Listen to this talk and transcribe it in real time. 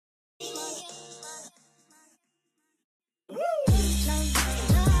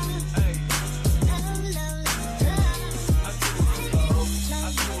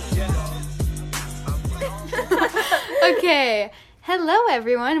Okay. Hello,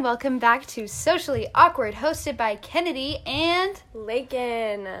 everyone. Welcome back to Socially Awkward, hosted by Kennedy and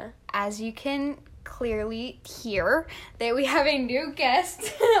Lakin. As you can clearly hear, that we have a new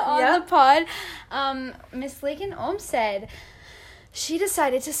guest on the pod. Miss Lakin Olmstead. She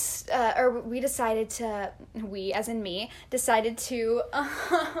decided to, we, as in me, decided to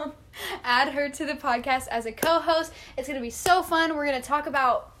add her to the podcast as a co-host. It's going to be so fun. We're going to talk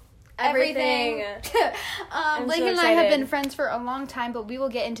about everything. Lakin and I have been friends for a long time, but we will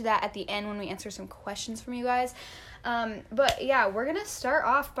get into that at the end when we answer some questions from you guys. But yeah, we're gonna start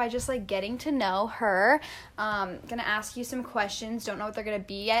off by just like getting to know her. Gonna ask you some questions. Don't know what they're gonna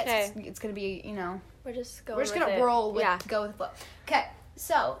be yet. Okay. It's gonna be, We're just gonna roll with go with the flow. Okay,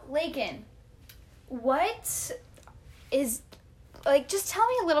 so Lakin, what is just tell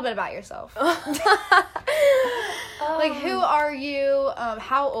me a little bit about yourself. Like, who are you?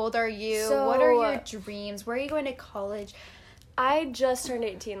 How old are you? What are your dreams? Where are you going to college? I just turned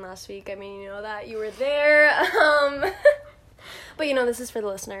 18 last week. I mean, you know that. You were there. But, this is for the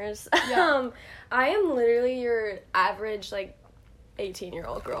listeners. Yeah. I am literally your average,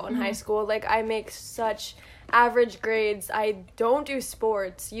 18-year-old girl in high school. I make such average grades. I don't do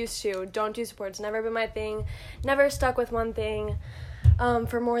sports. Used to. Don't do sports. Never been my thing. Never stuck with one thing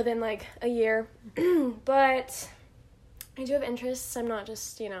for more than, a year. But I do have interests. I'm not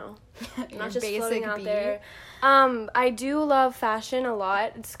just, not just floating out there. I do love fashion a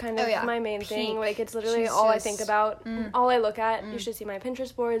lot. It's kind of my main thing. It's literally all I think about, all I look at. You should see my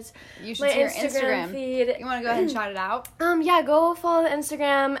Pinterest boards. You should see your Instagram feed. You want to go ahead and shout it out? Yeah, go follow the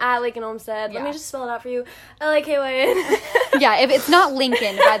Instagram at Lakin Olmstead. Let me just spell it out for you. L-A-K-Y-N. Yeah, if it's not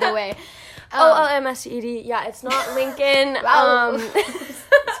Lincoln, by the way. O-L-M-S-E-D. Yeah, it's not Lincoln.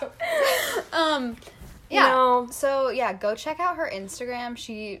 Yeah. So go check out her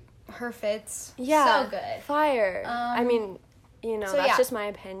Instagram. Her fits so good. Fire. I mean, that's just my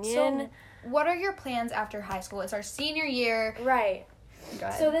opinion. So what are your plans after high school? It's our senior year. Right. Go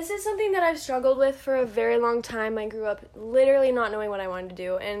ahead. So this is something that I've struggled with for a very long time. I grew up literally not knowing what I wanted to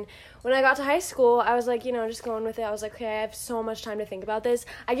do. And when I got to high school, I was just going with it. I was like, okay, I have so much time to think about this.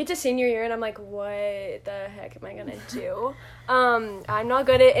 I get to senior year and I'm like, what the heck am I going to do? I'm not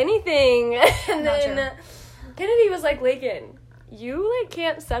good at anything. And then Kennedy was like, Lakin, you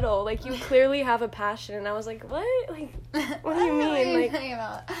can't settle. You clearly have a passion. And I was like, what? What do you mean?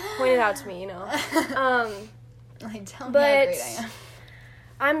 Point it out to me, tell me how but great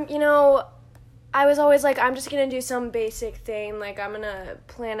I am. I was always I'm just gonna do some basic thing. I'm gonna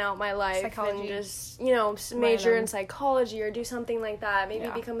plan out my life psychology. And just, major in psychology or do something like that. Maybe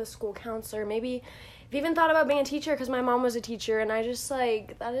become a school counselor. Maybe I've even thought about being a teacher because my mom was a teacher. And I just,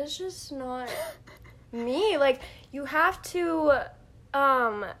 that is just not me. You have to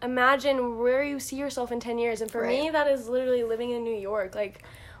imagine where you see yourself in 10 years. And for me, that is literally living in New York,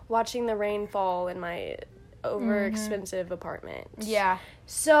 watching the rain fall in my over-expensive apartment. Yeah.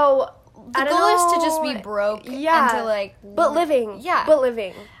 So the goal is to just be broke and to but living. Yeah. But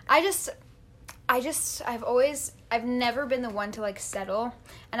living. I've never been the one to settle,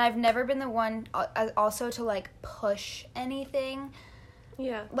 and I've never been the one also to push anything.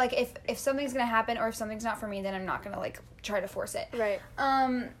 Yeah. If something's gonna happen or if something's not for me, then I'm not gonna try to force it. Right.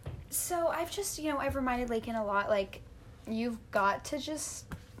 So I've just I've reminded Lakin a lot you've got to just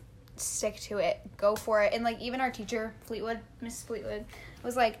stick to it, go for it. And even our teacher Miss Fleetwood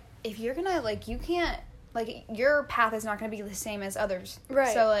was if you're gonna you can't your path is not gonna be the same as others,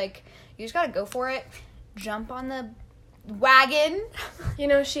 right? So you just gotta go for it, jump on the wagon.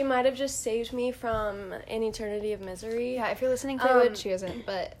 She might have just saved me from an eternity of misery. Yeah, if you're listening, Fleetwood, she isn't,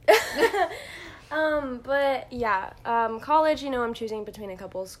 but but yeah, college, I'm choosing between a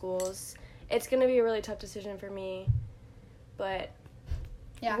couple of schools. It's gonna be a really tough decision for me, but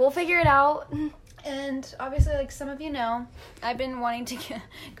yeah, we'll figure it out. And obviously, some of you know, I've been wanting to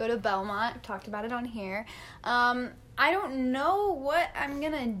go to Belmont. I've talked about it on here. I don't know what I'm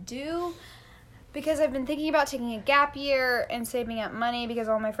gonna do because I've been thinking about taking a gap year and saving up money because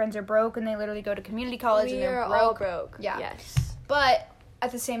all my friends are broke and they literally go to community college and they're broke. All broke. Yeah. Yes. But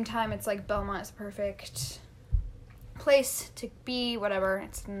at the same time, it's Belmont is the perfect place to be. Whatever.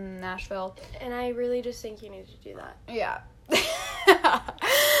 It's in Nashville. And I really just think you need to do that. Yeah.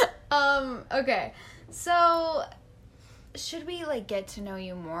 Okay. So, should we, get to know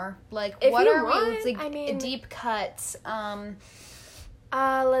you more? If what you are want, we, deep cuts,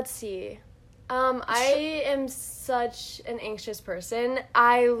 let's see. I am such an anxious person.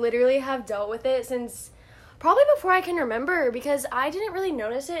 I literally have dealt with it since probably before I can remember because I didn't really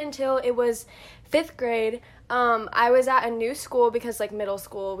notice it until it was 5th grade. I was at a new school because, like, middle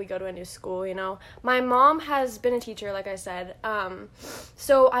school, we go to a new school, you know. My mom has been a teacher, like I said.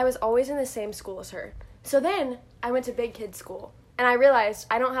 So I was always in the same school as her. So then I went to big kids school, and I realized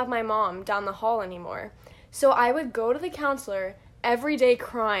I don't have my mom down the hall anymore. So I would go to the counselor every day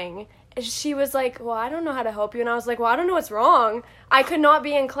crying. And she was like, well, I don't know how to help you. And I was like, well, I don't know what's wrong. I could not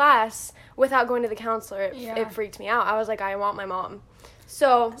be in class without going to the counselor. It freaked me out. I was like, I want my mom.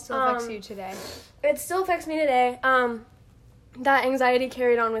 So it still affects you today. It still affects me today. That anxiety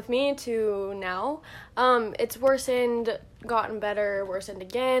carried on with me to now. It's worsened, gotten better, worsened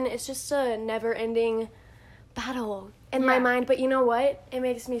again. It's just a never-ending battle in my mind. But you know what? It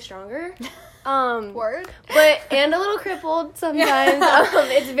makes me stronger. Word. And a little crippled sometimes.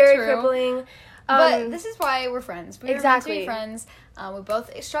 It's very crippling. But this is why we're friends. We're meant to be Exactly. friends. We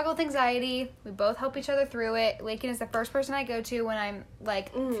both struggle with anxiety. We both help each other through it. Lakin is the first person I go to when I'm,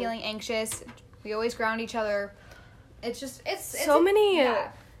 like, feeling anxious. We always ground each other. It's just, it's so many.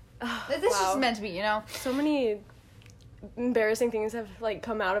 Yeah. This is meant to be, you know? So many embarrassing things have, like,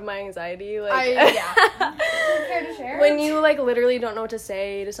 come out of my anxiety. Like, Care to share? when you, like, literally don't know what to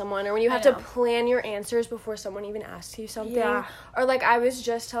say to someone, or when you have to plan your answers before someone even asks you something. Yeah. Or, like, I was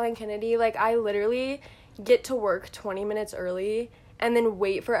just telling Kennedy, like, I literally get to work 20 minutes early and then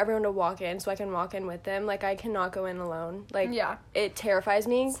wait for everyone to walk in so I can walk in with them. Like, I cannot go in alone. Like, it terrifies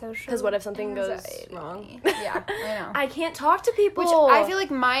me. Because what if something goes wrong? Yeah, I know. I can't talk to people. Which I feel like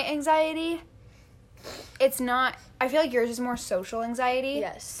my anxiety, it's not, I feel like yours is more social anxiety.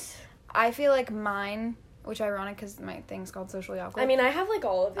 Yes. I feel like mine, which ironic because my thing's called socially awkward. I mean, I have, like,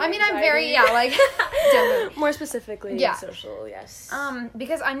 all of the I'm anxiety. very, like, more specifically, social, yes.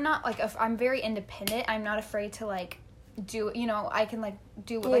 because I'm not, like, I'm very independent. I'm not afraid to, like, do, you know, I can, like,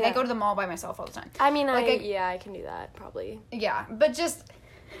 do, like, I go to the mall by myself all the time. I mean, like, I can do that, probably. Yeah, but just...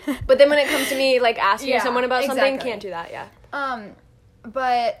 But then when it comes to me, like, asking someone about something, can't do that,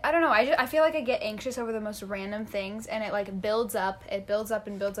 But, I don't know, I feel like I get anxious over the most random things, and it, like, builds up and builds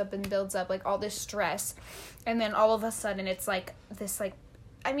up, like, all this stress, and then all of a sudden, it's, like, this, like,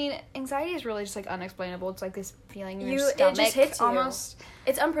 I mean, anxiety is really just, like, unexplainable. It's, like, this feeling in your stomach. It just hits you. Almost.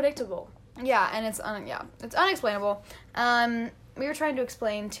 It's unpredictable. Yeah, and it's unexplainable. We were trying to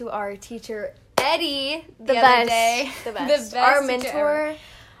explain to our teacher, Eddie, the other day. The best. Our mentor.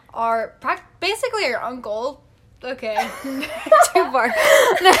 Basically our uncle. Okay. Too far.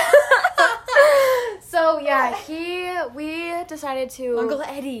 So, yeah, we decided to... Uncle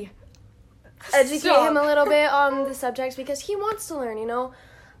Eddie. Educate him a little bit on the subject because he wants to learn, you know?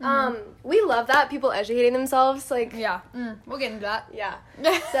 We love that, people educating themselves, like... Yeah, we'll get into that. Yeah.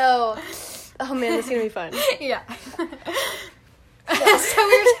 So, oh man, this is gonna be fun. Yeah. So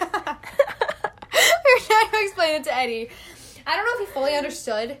we were trying to explain it to Eddie. I don't know if he fully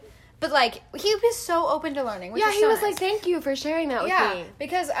understood, but, like, he was so open to learning, which is he so was nice. like, thank you for sharing that with me.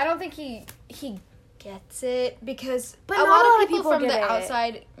 Because I don't think he gets it, because but a not lot of people from get the it.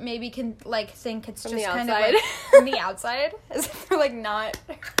 outside maybe can, like, think it's From just the kind of, outside. like, from the outside, as if they're, like, not...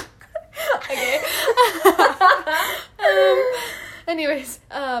 Okay. Anyways,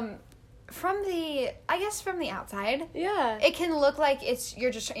 from the outside, it can look like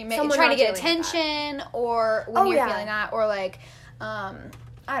you're just trying to get attention, or when you're feeling that, or, like,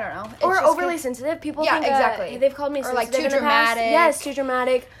 I don't know. It's or overly sensitive. People think exactly. They've called me or, sensitive like, too in the past. dramatic. Yes, too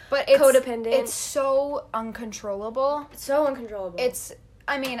dramatic. But it's codependent. It's so uncontrollable. So uncontrollable.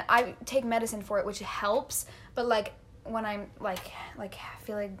 I mean, I take medicine for it, which helps, but, like, when I'm, like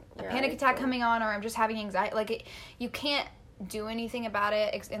feeling a panic attack coming on, or I'm just having anxiety, like, you can't do anything about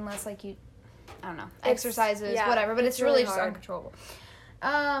it unless, like, you, I don't know, exercises, whatever, but it's really just uncontrollable.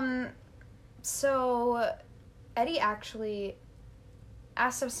 So Eddie actually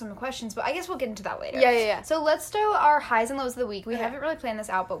asked us some questions, but I guess we'll get into that later. Yeah. So let's do our highs and lows of the week. We haven't really planned this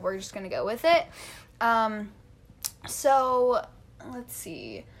out, but we're just going to go with it. So let's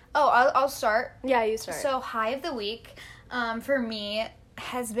see. Oh, I'll start. Yeah, you start. So high of the week, for me,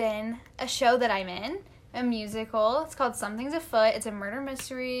 has been a show that I'm in, a musical. It's called Something's Afoot. It's a murder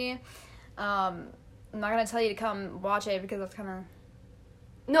mystery. I'm not going to tell you to come watch it because that's kind of...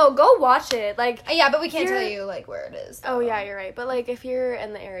 No, go watch it. Like, yeah, but we can't tell you, like, where it is. Oh, yeah, you're right. But, like, if you're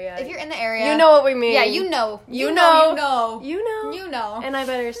in the area... If you're in the area... You know what we mean. Yeah, you know. You know. And I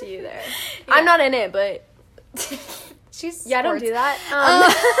better see you there. Yeah. I'm not in it, but... She's Yeah, don't do that.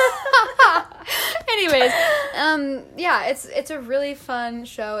 Anyways, yeah, it's a really fun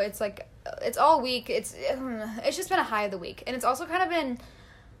show. It's, like, it's all week. It's just been a high of the week. And it's also kind of been...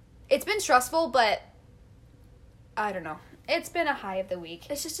 It's been stressful, but... I don't know. It's been a high of the week.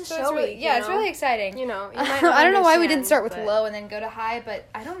 It's just a so show really, week. Yeah, it's really exciting. You know, you might not I don't know why we didn't understand, start with low and then go to high, but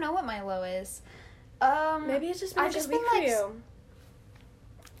I don't know what my low is. Maybe it's just been I've a just good been, week like, for you.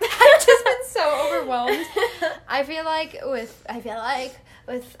 I've just been so overwhelmed. I feel like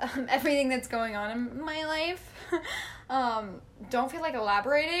with everything that's going on in my life, don't feel like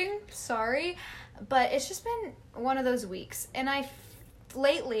elaborating, sorry, but it's just been one of those weeks, and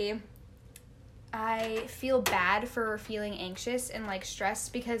lately I feel bad for feeling anxious and like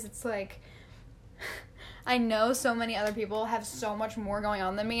stressed, because it's like I know so many other people have so much more going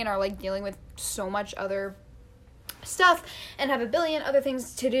on than me and are like dealing with so much other stuff and have a billion other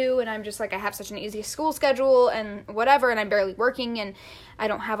things to do, and I'm just like, I have such an easy school schedule and whatever, and I'm barely working and I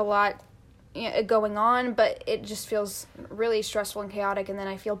don't have a lot going on, but it just feels really stressful and chaotic, and then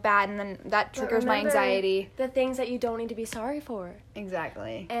I feel bad, and then that triggers my anxiety. The things that you don't need to be sorry for.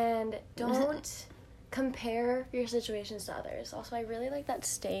 Exactly. And don't compare your situations to others. Also, I really like that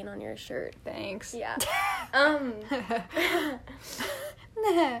stain on your shirt. Thanks. Yeah.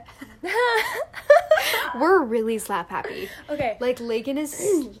 We're really slap happy. Okay. Like, Lakin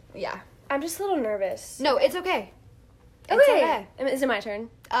is, yeah. I'm just a little nervous. No, it's okay. Okay. Is it my turn?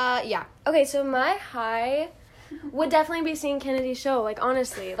 Yeah. Okay, so my high would definitely be seeing Kennedy's show. Like,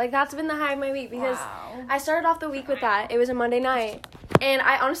 honestly. Like, that's been the high of my week, because I started off the week with that. It was a Monday night. And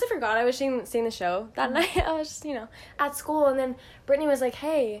I honestly forgot I was seeing the show that night. I was just, at school. And then Brittany was like,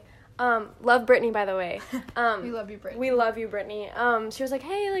 hey, love Brittany, by the way. We love you, Brittany. We love you, Brittany. She was like,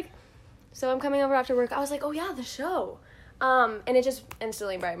 hey, like, so I'm coming over after work. I was like, oh, yeah, the show. And it just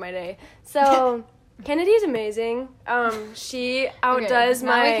instantly brightened my day. So Kennedy's amazing. She outdoes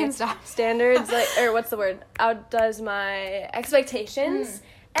my standards, like, or what's the word? Outdoes my expectations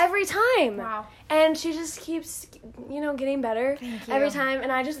every time. Wow. And she just keeps, getting better every time.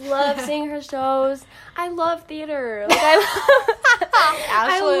 And I just love seeing her shows. I love theater. Like,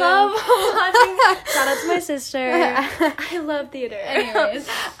 I love watching. Shout out to my sister. I love theater. Anyways,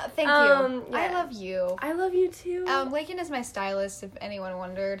 thank you. Yeah. I love you. I love you too. Lakin is my stylist, if anyone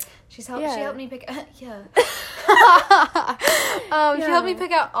wondered. She helped me pick she helped me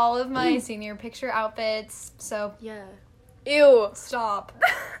pick out all of my senior picture outfits. So Ew. Stop.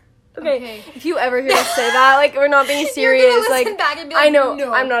 Okay. If you ever hear us say that, like, we're not being serious. You're gonna like, listen back and be like, I know.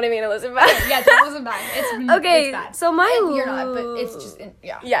 No. I'm not even gonna listen back. Yeah, don't listen back. It's okay. It's bad. So my you're not, but it's just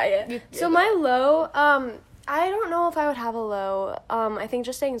Yeah. So my low, I don't know if I would have a low. I think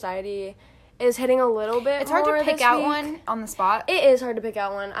just anxiety is hitting a little bit. It's hard more to pick this out week. one on the spot. It is hard to pick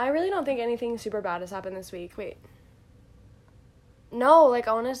out one. I really don't think anything super bad has happened this week. Wait. No, like,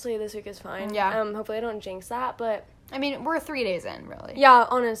 honestly, this week is fine. Yeah. Hopefully I don't jinx that, but I mean, we're 3 days in, really. yeah,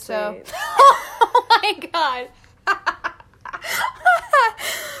 honestly. So. Oh my god.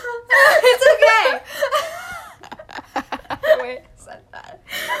 It's okay. Wait, said that.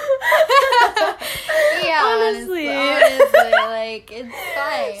 Yeah, honestly, like, it's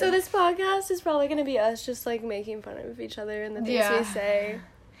fine. So this podcast is probably gonna be us just, like, making fun of each other and the things we say.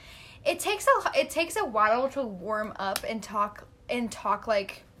 It takes a while to warm up and talk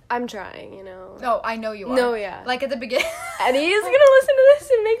like. I'm trying, No, I know you are. No, yeah. Like, at the beginning. And he's gonna listen to this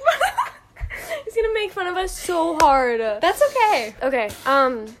and make fun of He's gonna make fun of us so hard. That's okay. Okay,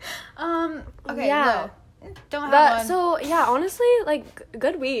 okay, yeah. No. Don't have one. So, yeah, honestly, like,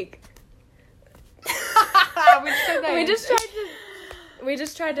 good week. We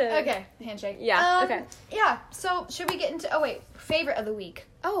just tried to... Okay, handshake. Yeah, okay. Yeah, so should we get into... Oh, wait. Favorite of the week.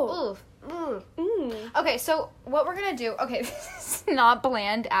 Oh. Okay, so what we're going to do... Okay, this is not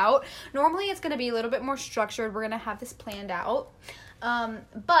planned out. Normally, it's going to be a little bit more structured. We're going to have this planned out.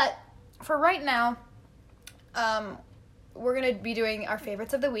 But for right now, we're going to be doing our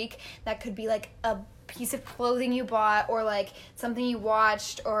favorites of the week. That could be, like, a piece of clothing you bought, or, like, something you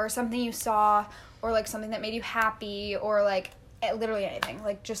watched, or something you saw, or, like, something that made you happy, or, like... literally anything.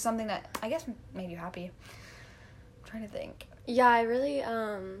 Like, just something that, I guess, made you happy. I'm trying to think. Yeah, I really,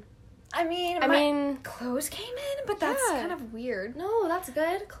 I mean, clothes came in, but that's kind of weird. No, that's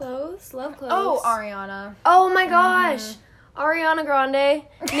good. Clothes. Love clothes. Oh, Ariana. Oh, my gosh. Ariana Grande.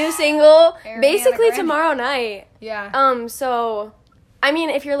 New single. Basically Grande. tomorrow night. Yeah. So, I mean,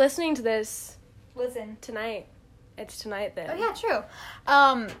 if you're listening to this. Listen. Tonight. It's tonight then. Oh, yeah, true.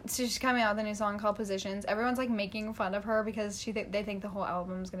 So she's coming out with a new song called Positions. Everyone's, like, making fun of her because they think the whole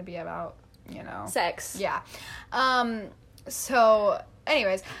album is going to be about, sex. Yeah. So,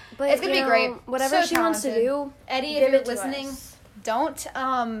 anyways, but it's going to be great. Whatever she wants to do. Eddie, if you're listening, don't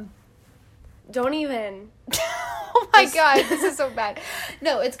even. Oh my god, this is so bad.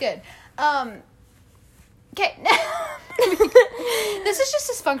 No, it's good. Okay. This is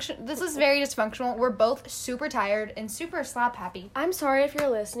just dysfunction. This is very dysfunctional. We're both super tired and super slap happy. I'm sorry if you're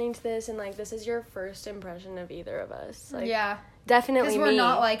listening to this and, like, this is your first impression of either of us. Like, yeah. definitely me. Because we're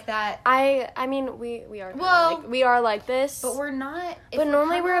not like that. I mean, we are. We are like this. But we're not. But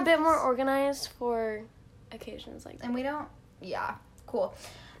normally we're a bit more organized for occasions like that. And we don't. Yeah. Cool.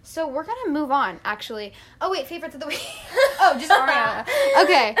 So we're gonna move on. Actually. Oh wait, favorites of the week. Oh, just Ariana.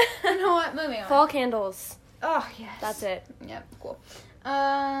 Okay. You know what? Moving on. Fall candles. Oh yes. That's it. Yep. Cool.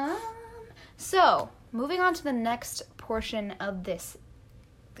 So moving on to the next portion of this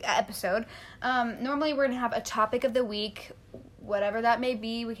episode. Normally we're gonna have a topic of the week, whatever that may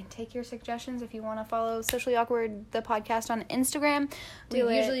be. We can take your suggestions if you want to follow Socially Awkward the podcast on Instagram. We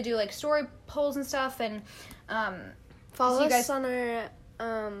usually do like story polls and stuff, and follow us on our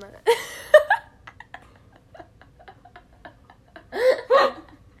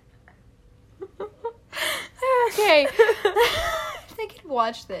okay. If they could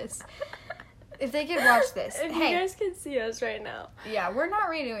watch this. If you guys can see us right now. Yeah, we're not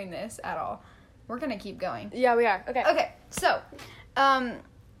redoing this at all. We're gonna keep going. Yeah, we are. Okay, so,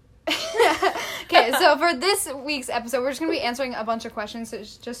 okay, so for this week's episode, we're just gonna be answering a bunch of questions,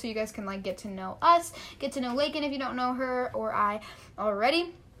 just so you guys can, like, get to know us, get to know Lakin if you don't know her, or I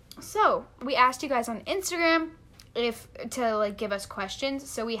already. So, we asked you guys on Instagram to, like, give us questions,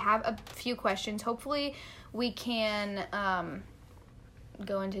 so we have a few questions. Hopefully, we can,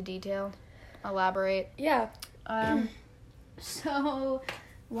 go into detail, elaborate. Yeah. So,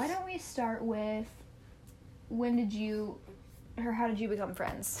 why don't we start with, how did you become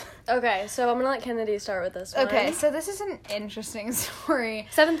friends? Okay, so I'm gonna let Kennedy start with this one. Okay, so this is an interesting story.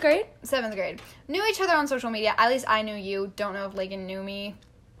 7th grade? 7th grade. Knew each other on social media. At least I knew you. Don't know if Lakin knew me.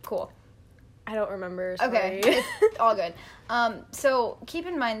 Cool. I don't remember. Sorry. Okay, it's all good. So keep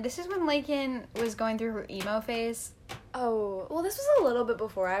in mind, this is when Lakin was going through her emo phase. Oh, well, this was a little bit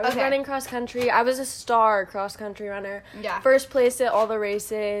before. I was running cross country. I was a star cross country runner. Yeah. First place at all the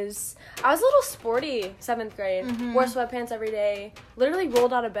races. I was a little sporty, 7th grade. Mm-hmm. Wore sweatpants every day. Literally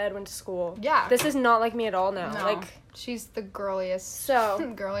rolled out of bed, went to school. Yeah. This is not like me at all now. No, Like, she's the girliest.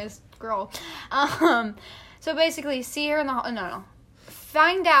 So. girliest girl. So basically, see her in the no.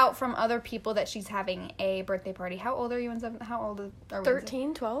 Find out from other people that she's having a birthday party. How old are you in 7th? How old are we?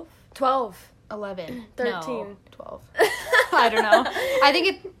 13, 12? 12. 11. 13. No, 12. I don't know. I think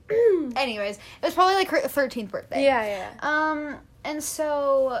it... Anyways, it was probably like her 13th birthday. Yeah. And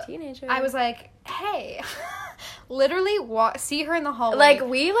so... Teenager. I was like, hey. Literally see her in the hallway. Like,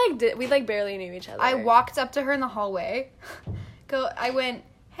 we barely knew each other. I walked up to her in the hallway. I went,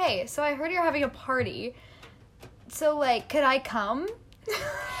 hey, so I heard you're having a party. So, like, could I come?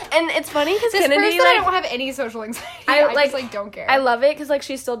 And it's funny because Kennedy, Kennedy, I don't have any social anxiety. I just, like, don't care. I love it because, like,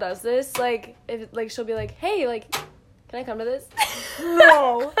 she still does this. Like, if, like, she'll be like, hey, like, can I come to this?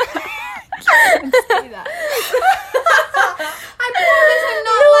 No. Can't say that. I promise I'm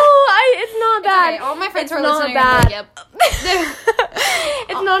not. No, it's not bad. Okay, all my friends It's are not listening. bad. Like, yep.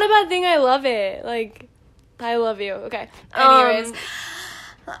 It's not a bad thing. I love it. Like, I love you. Okay. Anyways.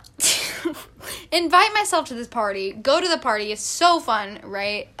 Invite myself to this party. Go to the party. It's so fun,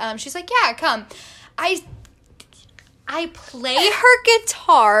 right? She's like, yeah, come. I play her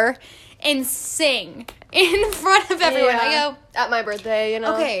guitar and sing in front of everyone. Yeah. I go at my birthday, you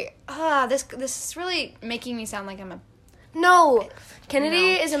know. Okay. This is really making me sound like I'm a No.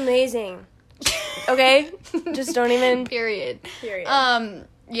 Kennedy is amazing. Okay? Just don't even period.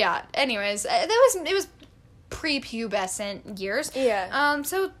 Yeah. Anyways, it was prepubescent years. Yeah.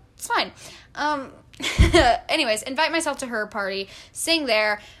 So it's fine. Anyways, invite myself to her party, sing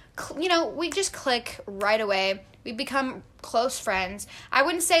there. We just click right away. We become close friends. I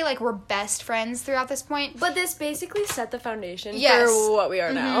wouldn't say, like, we're best friends throughout this point. But this basically set the foundation Yes. for what we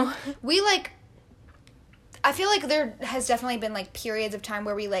are now. We, like... I feel like there has definitely been, like, periods of time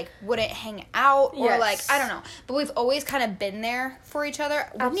where we, like, wouldn't hang out. Or, like, I don't know. But we've always kind of been there for each other.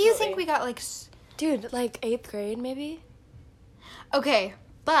 When do you think we got, like... Dude, like, 8th grade, maybe? Okay,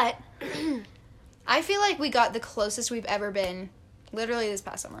 but... I feel like we got the closest we've ever been... Literally this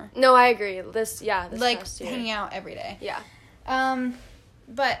past summer. No, I agree. This like, past year. hanging out every day. Yeah.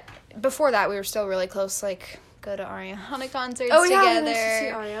 But before that, we were still really close. Like, go to Ariana concerts together. together. We went to see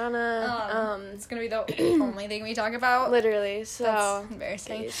Ariana. It's gonna be the only thing we talk about. Literally, so that's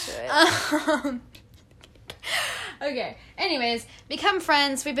embarrassing. Okay. Anyways, become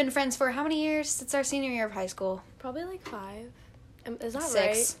friends. We've been friends for how many years? Since our senior year of high school. Probably like 5. Is that 6.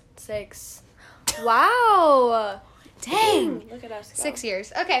 right? 6. Wow. Dang. Look at us go. 6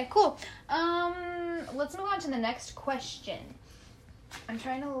 years. Okay, cool. Let's move on to the next question. I'm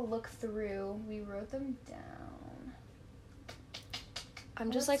trying to look through. We wrote them down. I'm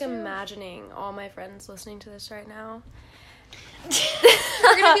just like imagining all my friends listening to this right now.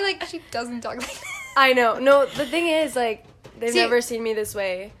 We're gonna be like, she doesn't talk like this. I know. No, the thing is, like, They've never seen me this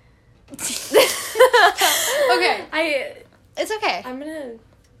way. Okay. It's okay. I'm gonna...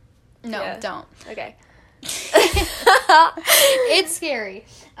 No, don't. Okay. It's scary.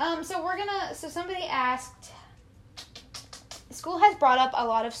 So somebody asked, school has brought up a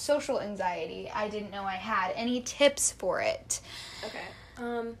lot of social anxiety. I didn't know I had. Any tips for it? Okay.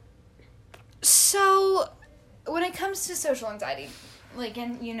 So, when it comes to social anxiety, like,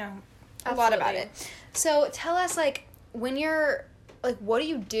 and you know a lot about it. So, tell us, like, when you're, like, what do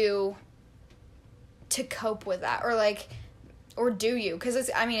you do to cope with that? Or do you? Because it's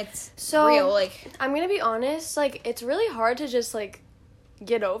real, like. I'm gonna be honest, like, it's really hard to just, like,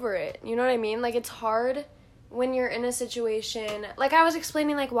 get over it. You know what I mean? Like, it's hard when you're in a situation, like I was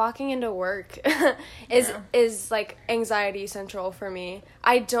explaining, like walking into work is like anxiety central for me.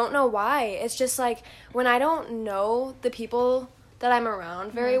 I don't know why. It's just like when I don't know the people that I'm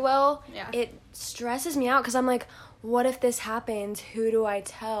around very well, it stresses me out because I'm like, what if this happens? Who do I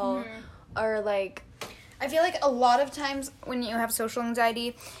tell? Or like, I feel like a lot of times when you have social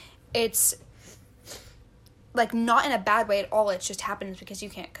anxiety, it's like not in a bad way at all. It just happens because you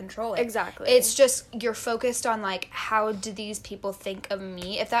can't control it. Exactly. It's just you're focused on like, how do these people think of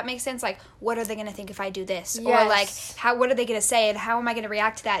me? If that makes sense, like what are they going to think if I do this? Yes. Or like what are they going to say and how am I going to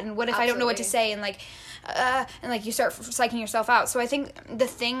react to that? And what if I don't know what to say? And like you start psyching yourself out. So I think the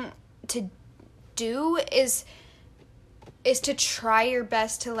thing to do is to try your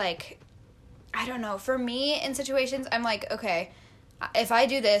best to like, I don't know. For me in situations, I'm like, okay, if I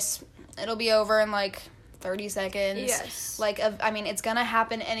do this, it'll be over in like 30 seconds. Yes. Like, I mean, it's gonna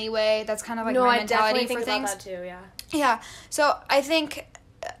happen anyway. That's kind of like my mentality for things. No, I definitely think about that too, yeah. Yeah. So, I think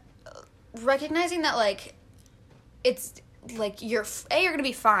recognizing that, like, it's, like, you're gonna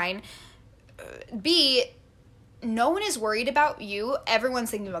be fine. B, no one is worried about you. Everyone's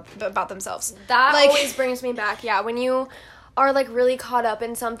thinking about themselves. That like, always brings me back, yeah. When you are, like, really caught up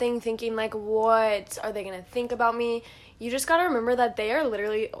in something, thinking, like, what are they gonna think about me? You just gotta remember that they are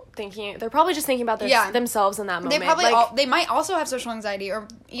literally thinking, they're probably just thinking about themselves in that moment. They probably, they might also have social anxiety, or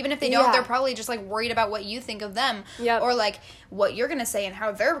even if they don't, they're probably just, like, worried about what you think of them. Yep. Or, like, what you're gonna say and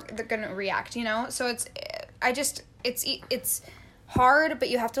how they're gonna react, you know? So it's hard, but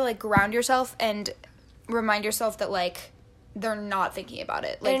you have to, like, ground yourself and remind yourself that, like, they're not thinking about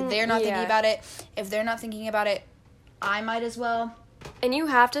it. Like, they're not thinking about it. If they're not thinking about it, I might as well. And you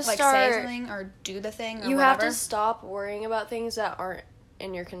have to like say something or do the thing or you whatever. Have to stop worrying about things that aren't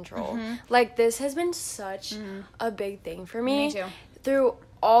in your control. Like, this has been such a big thing for me. Me too. Through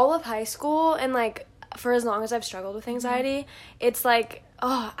all of high school and, like, for as long as I've struggled with anxiety, it's like,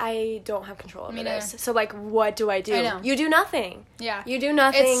 oh, I don't have control over this. So, like, what do I do? I know. You do nothing. Yeah. You do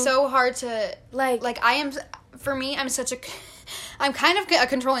nothing. It's so hard to, like I am, for me, I'm kind of a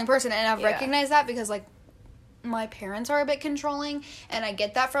controlling person, and I've recognized that because, like, my parents are a bit controlling, and I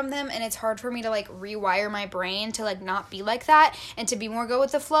get that from them, and it's hard for me to, like, rewire my brain to, like, not be like that, and to be more go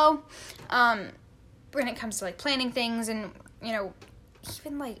with the flow, when it comes to, like, planning things, and, you know,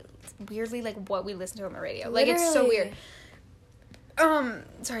 even, like, weirdly, like, what we listen to on the radio. Literally. Like, it's so weird.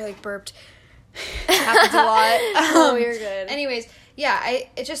 Sorry, like, burped. Happens a lot. Oh, you're good. Anyways, yeah,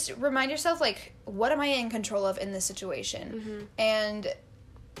 it just remind yourself, like, what am I in control of in this situation? And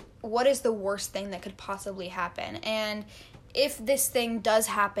what is the worst thing that could possibly happen? And if this thing does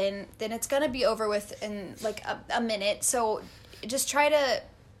happen, then it's gonna be over with in, like, a minute. So just try to,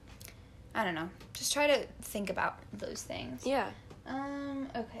 I don't know, just try to think about those things. Yeah.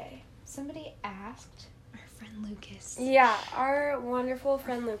 Okay. Somebody asked, our friend Lucas. Yeah, our wonderful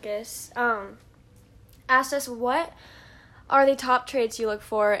friend Lucas asked us, what are the top traits you look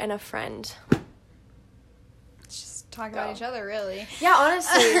for in a friend? Talk about each other, really. Yeah,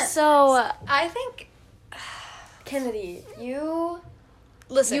 honestly. So I think, Kennedy, you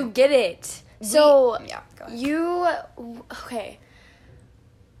listen. You get it. So go ahead. Okay.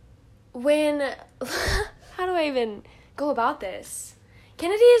 How do I even go about this?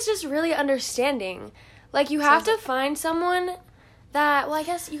 Kennedy is just really understanding. Like, you have to find someone that, well, I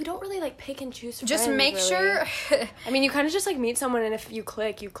guess you don't really, like, pick and choose friends. Just make sure. I mean, you kind of just, like, meet someone, and if you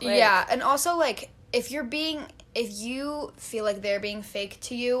click, you click. Yeah, and also, like, if you feel like they're being fake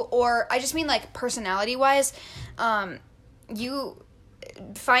to you, or I just mean, like, personality-wise,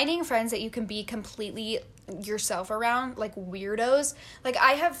 finding friends that you can be completely yourself around, like, weirdos. Like,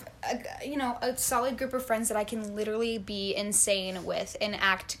 I have, a solid group of friends that I can literally be insane with and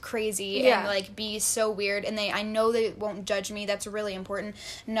act crazy and, like, be so weird, and I know they won't judge me. That's really important.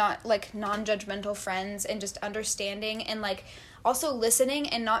 Not, like, non-judgmental friends, and just understanding, and, like, also listening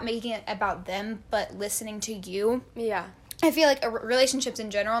and not making it about them, but listening to you. Yeah. I feel like relationships in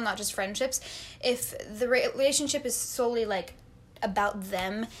general, not just friendships, if the relationship is solely, like, about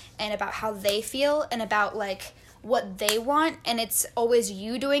them and about how they feel and about, like, what they want, and it's always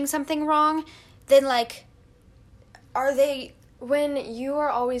you doing something wrong, then, like, when you are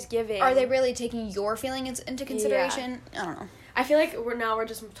always giving, are they really taking your feelings into consideration? I don't know. I feel like we're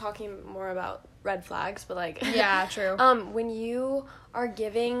just talking more about red flags, but, like, yeah, true. When you are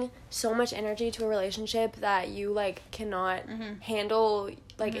giving so much energy to a relationship that you, like, cannot handle,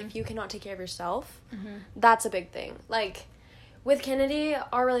 like, if you cannot take care of yourself, that's a big thing. Like, with Kennedy,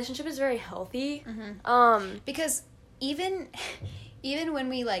 our relationship is very healthy. Because even when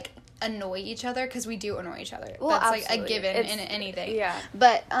we, like, annoy each other, because we do annoy each other. Well, that's, absolutely. like, a given in anything. Yeah.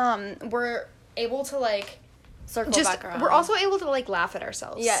 But, we're able to, like, circle back around. We're also able to, like, laugh at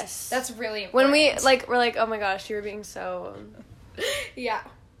ourselves. Yes. That's really important. When we, like, we're like, oh my gosh, you were being so... yeah.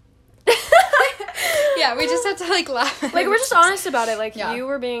 Yeah, we just have to, like, laugh at like, we're just honest about it. Like, yeah. you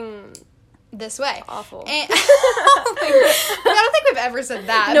were being... this way. Awful. And, I don't think we've ever said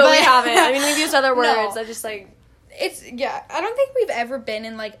that. No, but, we haven't. I mean, we've used other words. No. I just, like... I don't think we've ever been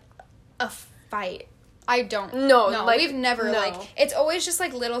in, like, a fight. I don't. No, like, we've never, no. like, it's always just,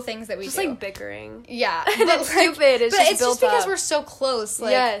 like, little things that we just, do. like, bickering. Yeah. And but, it's stupid. It's but just it's built just because up. we're so close.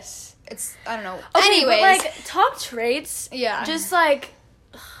 Like, yes. It's, I don't know. Okay, Anyways. but, like, top traits. Yeah. Just, like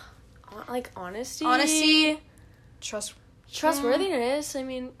honesty. Honesty. Trustworthiness. I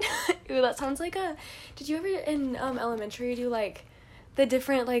mean, ooh, that sounds like a... Did you ever, in elementary, do, like, the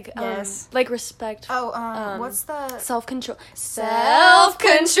different, like, Yes. like, respect... what's the... Self-control.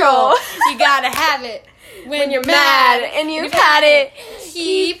 Self-control. You gotta have it. When you're mad and you've had it,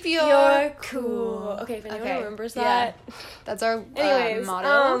 keep your cool. Okay, if anyone Okay, remembers yeah. that. That's our Anyways,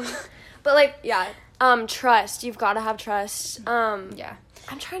 motto. but, like, yeah. Trust. You've got to have trust. Yeah.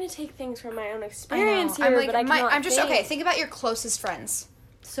 I'm trying to take things from my own experience I know. here, I'm like, but I cannot I'm just think. okay. Think about your closest friends.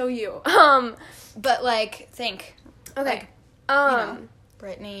 So you. But like, think. Okay. Like,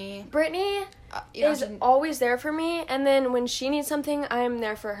 Brittany. Brittany is always there for me, and then when she needs something, I am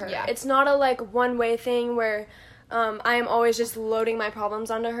there for her. Yeah. It's not a, like, one-way thing where I am always just loading my problems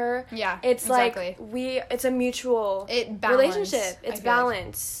onto her. Yeah, It's exactly. like, it's a mutual relationship. It's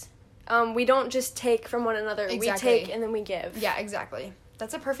balance. We don't just take from one another. Exactly. We take and then we give. Yeah, exactly.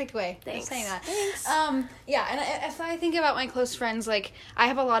 That's a perfect way Thanks. of saying that. Thanks. Yeah, and if I think about my close friends, like, I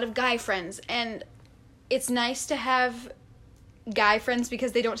have a lot of guy friends, and it's nice to have guy friends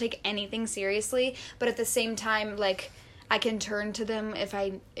because they don't take anything seriously, but at the same time, like, I can turn to them if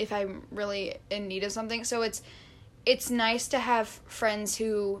I'm really in need of something. So it's nice to have friends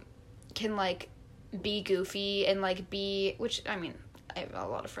who can, like, be goofy and, like, which, I mean, I have a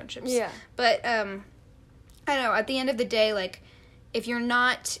lot of friendships. Yeah. But, I don't know, at the end of the day, like, if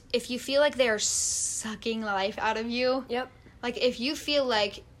you feel like they're sucking life out of you. Yep. Like, if you feel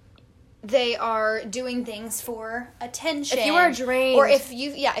like they are doing things for attention. If you are drained. Or if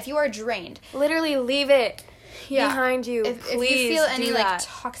you are drained. Literally leave it behind you. If Please you feel any, do like, that.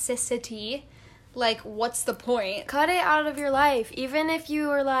 toxicity, like, what's the point? Cut it out of your life. Even if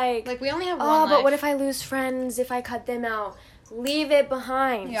you are like... Like, we only have one oh, life. but what if I lose friends if I cut them out? Leave it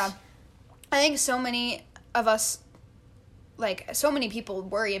behind. Yeah. I think so many of us, like, so many people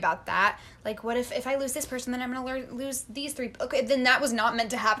worry about that. Like, what if I lose this person, then I'm going to lose these three? Okay, then that was not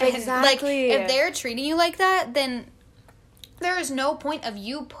meant to happen. Exactly. Like, if they're treating you like that, then there is no point of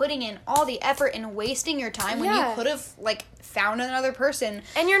you putting in all the effort and wasting your time when you could have, like, found another person.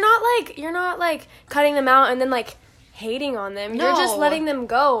 And you're not like cutting them out and then, like, hating on them. No. You're just letting them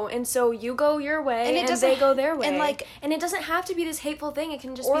go. And so you go your way and they go their way. And, like, and it doesn't have to be this hateful thing. It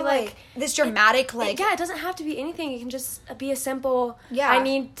can just or, be like this dramatic, like... yeah, it doesn't have to be anything. It can just be a simple, Yeah. I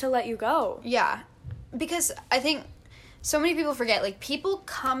need to let you go. Yeah. Because I think so many people forget, like, people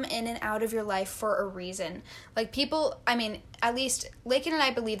come in and out of your life for a reason. Like, people, I mean, at least Lakin and I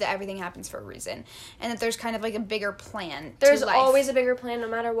believe that everything happens for a reason. And that there's kind of, like, a bigger plan There's to life. always a bigger plan no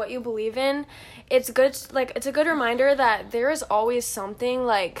matter what you believe in. It's good, like, it's a good reminder that there is always something,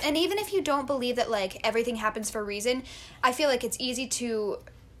 like... And even if you don't believe that, like, everything happens for a reason, I feel like it's easy to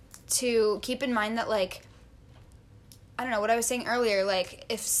keep in mind that, like, I don't know, what I was saying earlier, like,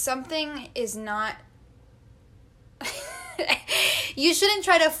 if something is not... you shouldn't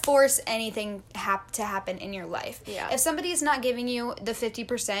try to force anything to happen in your life. Yeah. If somebody's not giving you the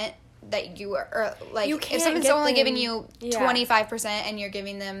 50% that you are, or, like, You if can't someone's get only them- giving you Yeah. 25% and you're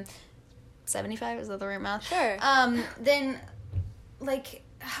giving them 75, is that the right math? Sure. Then, like,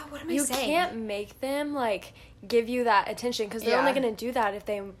 what am I You saying? can't make them, like, give you that attention because they're Yeah. only going to do that if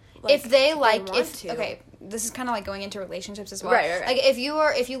they, like, if they like, want to. okay, this is kind of like going into relationships as well. Right. Like, if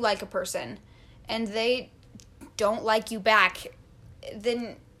you like a person and they don't like you back,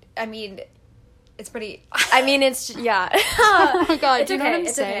 then, I mean, it's pretty... I mean, it's... Yeah. Oh, my God. It's you know okay. what I'm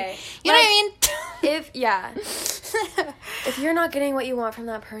It's saying? okay. You know what I mean? If you're not getting what you want from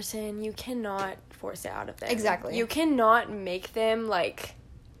that person, you cannot force it out of them. Exactly. You cannot make them, like,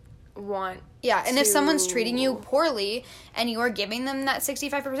 want Yeah, and if someone's treating you to- poorly and you are giving them that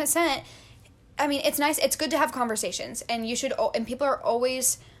 65%, I mean, it's nice. It's good to have conversations, and you should. And people are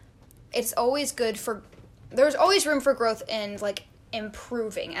always. It's always good for. There's always room for growth and like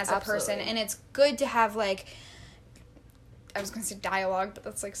improving as a person, Absolutely. and it's good to have like. I was gonna say dialogue, but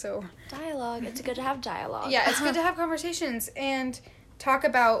that's like so. Dialogue. It's good to have dialogue. Yeah, it's good to have conversations and talk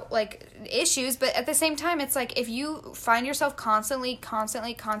about like issues, but at the same time, it's like if you find yourself constantly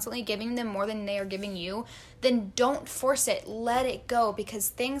giving them more than they are giving you, then don't force it. Let it go, because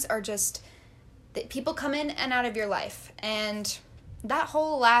things are just that people come in and out of your life, and that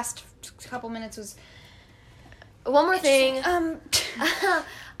whole last couple minutes was One more thing. um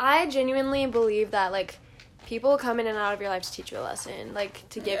I genuinely believe that, like, people come in and out of your life to teach you a lesson, like,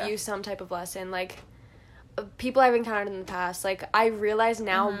 to give Yeah. you some type of lesson. Like, people I've encountered in the past, like, I realize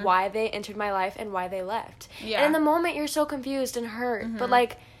now why they entered my life and why they left. Yeah. And in the moment, you're so confused and hurt. But,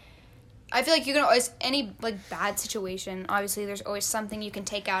 like, I feel like you can always, any like bad situation, obviously there's always something you can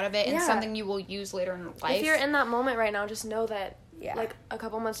take out of it and Yeah. something you will use later in life. if you're in that moment right now, just know that, Yeah. like, a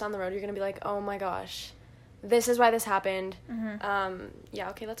couple months down the road, you're going to be like, oh my gosh, this is why this happened. Yeah,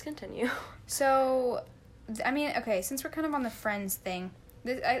 okay, let's continue. So, I mean, okay, since we're kind of on the friends thing,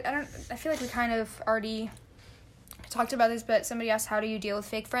 I feel like we kind of already talked about this, but somebody asked, how do you deal with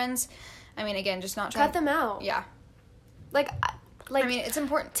fake friends? I mean, again, just not trying Cut them out. Yeah. Like, I mean, it's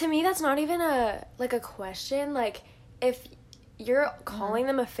important. to me, that's not even a question. Like, if you're calling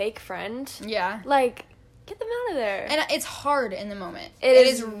them a fake friend, Yeah. like, get them out of there. And it's hard in the moment. It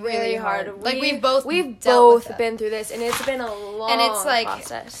is really hard. Like, we've both dealt with it. been through this, and it's been a long it's, like,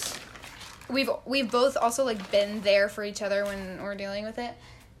 process. We've both also like been there for each other when we're dealing with it,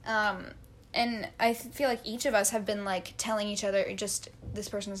 and I feel like each of us have been like telling each other, just this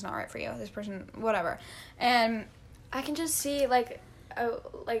person is not right for you, this person whatever, and I can just see, like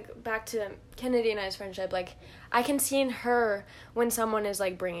back to Kennedy and I's friendship, like, I can see in her when someone is,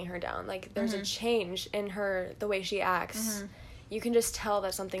 like, bringing her down. Like, there's a change in her, the way she acts. You can just tell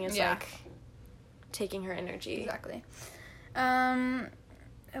that something is, Yeah. like, taking her energy. Exactly.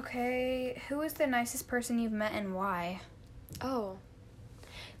 Okay, who is the nicest person you've met and why? Oh.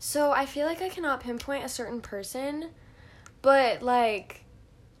 So, I feel like I cannot pinpoint a certain person, but, like,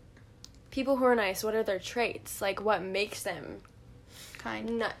 people who are nice, what are their traits? Like, what makes them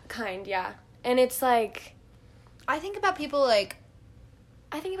kind, yeah. And it's, like, I think about people like,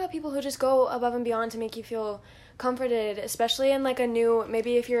 I think about people who just go above and beyond to make you feel comforted, especially in, like,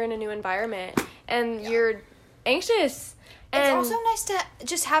 maybe if you're in a new environment and you're anxious. it's And also nice to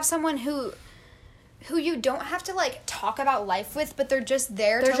just have someone who you don't have to like talk about life with, but they're just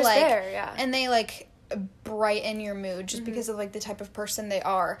there They're to just like there, yeah. and they like brighten your mood just because of like the type of person they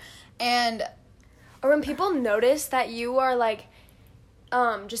are. And or when people notice that you are, like,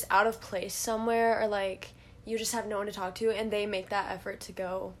 just out of place somewhere, or, like, you just have no one to talk to, and they make that effort to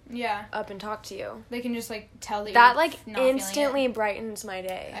go yeah, up and talk to you. they can just like tell that That, you're like, not feeling it. instantly brightens my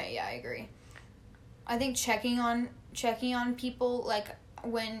day. I agree. I think checking on people, like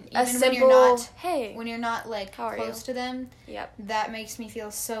when A even simple, hey, when you're not like how are close you? to them, Yep. that makes me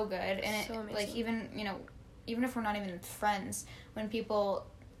feel so good. And So it amazing. like even if we're not even friends, when people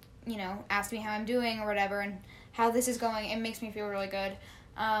ask me how I'm doing or whatever and how this is going, it makes me feel really good.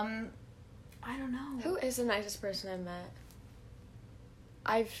 I don't know. Who is the nicest person I've met?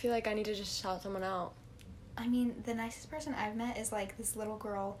 I feel like I need to just shout someone out. I mean, the nicest person I've met is like this little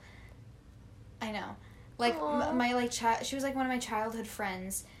girl. I know, like my like she was like one of my childhood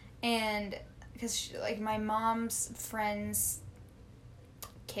friends, and because like my mom's friends'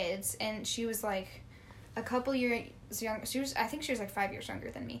 kids, and she was like a couple years young. I think she was like 5 years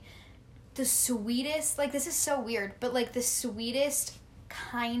younger than me. The sweetest, like, this is so weird, but like the sweetest,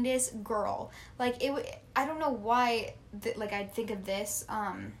 kindest girl. Like I don't know why. Like I'd think of this.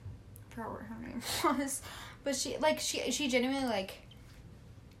 I forgot what her name was, but she genuinely, like,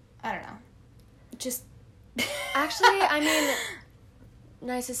 I don't know, just Actually, I mean,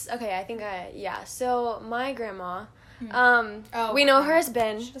 nicest. Okay, I think yeah. So my grandma, we know her as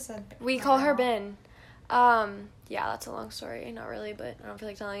Ben. Should've said We my call her grandma. Ben. Yeah, that's a long story. Not really, but I don't feel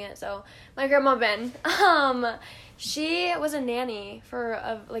like telling it. So my grandma Ben, she was a nanny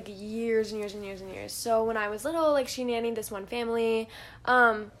for like years and years and years and years. So when I was little, like, she nannied this one family,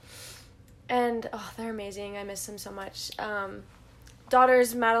 and they're amazing. I miss them so much.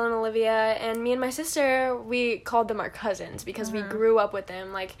 daughters, Madeline, Olivia, and me and my sister, we called them our cousins because we grew up with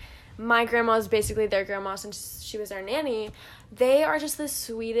them. Like, my grandma is basically their grandma since she was our nanny. They are just the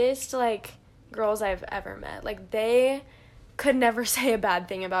sweetest, like, girls I've ever met. Like, they could never say a bad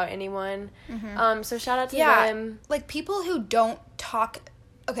thing about anyone. So shout out to them. Like, people who don't talk.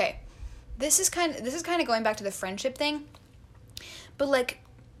 Okay, this is kind of going back to the friendship thing, but like,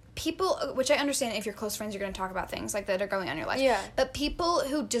 people, which I understand, if you're close friends, you're going to talk about things like that are going on in your life. Yeah. But people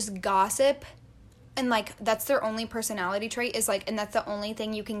who just gossip, and like, that's their only personality trait, is like, and that's the only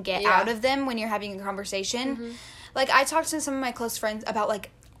thing you can get out of them when you're having a conversation. Like, I talked to some of my close friends about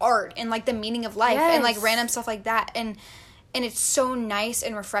like art and like the meaning of life and like random stuff like that, and it's so nice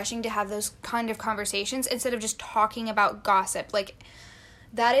and refreshing to have those kind of conversations instead of just talking about gossip. Like,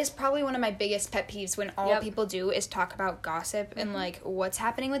 that is probably one of my biggest pet peeves, when all people do is talk about gossip and, like, what's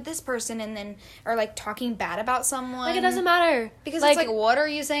happening with this person, and then, or, like, talking bad about someone. Like, it doesn't matter. Because it's like, what are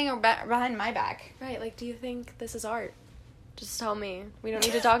you saying behind my back? Right, like, do you think this is art? Just tell me. We don't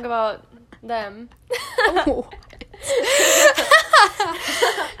need to talk about them. Anyways,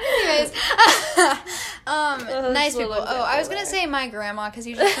 nice people. Oh, I was gonna say my grandma, because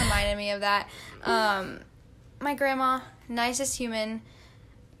you just reminded me of that. My grandma, nicest human,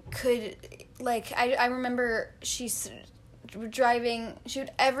 could, like, I remember she's driving,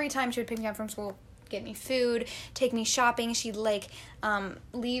 every time she would pick me up from school, get me food, take me shopping, she'd, like,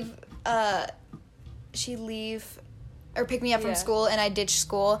 leave, or pick me up from school, and I'd ditch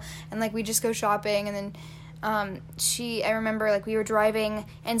school, and, like, we'd just go shopping, and then, I remember, like, we were driving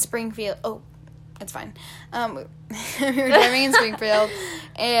in Springfield, it's fine, we were driving in Springfield,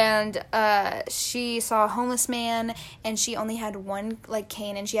 and, she saw a homeless man, and she only had one, like,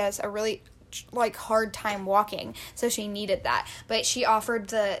 cane, and she has a really, like, hard time walking, so she needed that, but she offered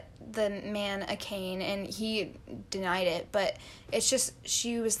the man a cane, and he denied it, but it's just,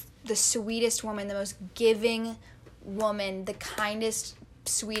 she was the sweetest woman, the most giving woman, the kindest,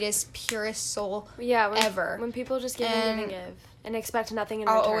 sweetest, purest soul ever. When people just give and give and expect nothing in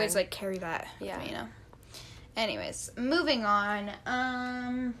return. I'll always, like, carry that with me, you know. Anyways, moving on.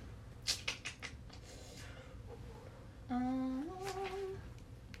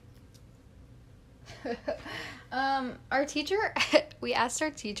 Our teacher, we asked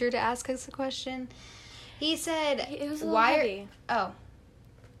our teacher to ask us a question. He said, it was a little heavy.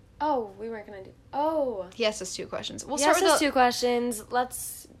 Oh, we weren't gonna do. Oh, he asked us 2 questions. We'll start with us 2 questions.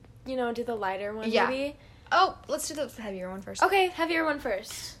 Let's, do the lighter one, maybe. Oh, let's do the heavier one first. Okay, heavier one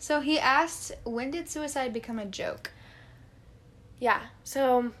first. So he asked, when did suicide become a joke? Yeah,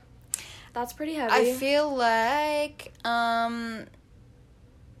 so that's pretty heavy. I feel like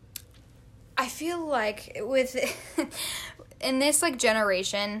with in this, like,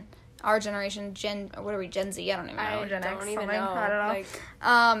 generation, our generation, Gen Z? I don't even know. Gen X, something. I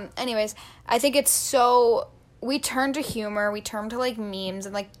don't know. Anyways, I think it's so, we turn to humor, we turn to, like, memes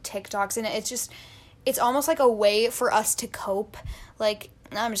and, like, TikToks, and it's almost like a way for us to cope. Like,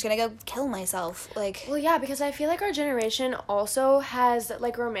 I'm just gonna go kill myself. Like, well, yeah, because I feel like our generation also has,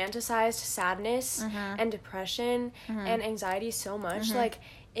 like, romanticized sadness and depression and anxiety so much. Like,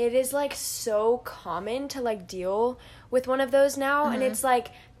 it is, like, so common to, like, deal with one of those now, and it's like,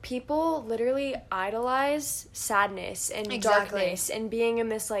 people literally idolize sadness and darkness and being in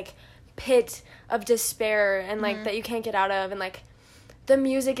this, like, pit of despair and, like, that you can't get out of, and, like, the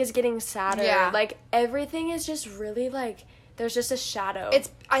music is getting sadder. Yeah. Like, everything is just really, like, there's just a shadow.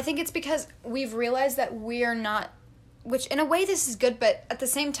 I think it's because we've realized that we're not, which in a way this is good, but at the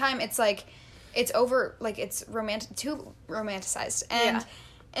same time it's like, it's over, like, it's too romanticized. And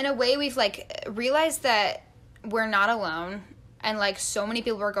in a way we've, like, realized that we're not alone, and, like, so many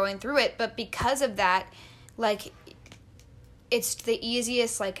people are going through it, but because of that, like, it's the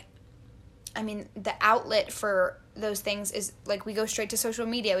easiest, like, I mean, the outlet for those things is, like, we go straight to social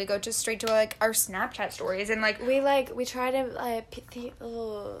media, we go straight to, like, our Snapchat stories, and, like, we try to,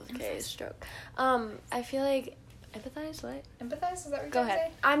 stroke. I feel like, empathize, what? Empathize, is that what you're Go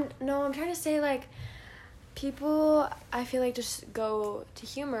ahead. I'm trying to say, like, people, I feel like, just go to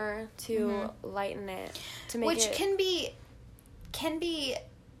humor to lighten it, to make which can be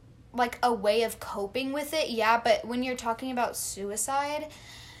like a way of coping with it, but when you're talking about suicide,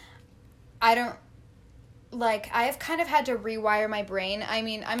 I have kind of had to rewire my brain. I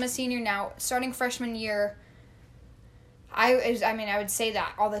mean, I'm a senior now, starting freshman year, I would say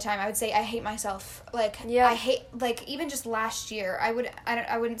that all the time. I would say I hate myself. Like, I hate, like, even just last year,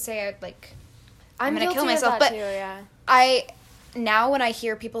 I wouldn't say I'd, like, I'm gonna kill myself, but now when I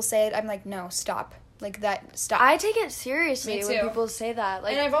hear people say it, I'm like, no, stop. Like, that, stop. I take it seriously when people say that.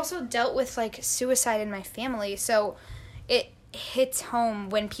 Like, and I've also dealt with, like, suicide in my family, so hits home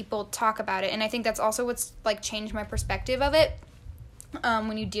when people talk about it. And I think that's also what's, like, changed my perspective of it.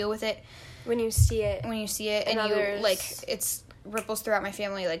 When you deal with it. When you see it. And you, like, it's ripples throughout my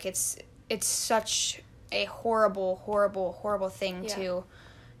family. Like, it's such a horrible, horrible, horrible thing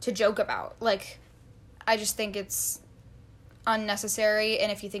to joke about. Like, I just think it's unnecessary,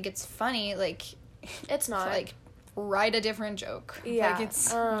 and if you think it's funny, like, it's not. Like, write a different joke. Yeah. Like,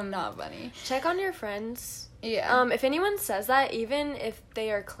 it's not funny. Check on your friends. Yeah. If anyone says that, even if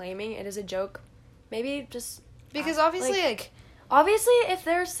they are claiming it is a joke, maybe just... Because obviously, like... Obviously, if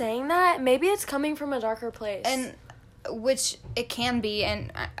they're saying that, maybe it's coming from a darker place. And, which it can be,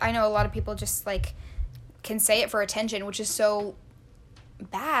 and I know a lot of people just, like, can say it for attention, which is so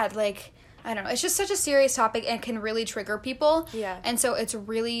bad. Like, I don't know. It's just such a serious topic and can really trigger people. Yeah. And so it's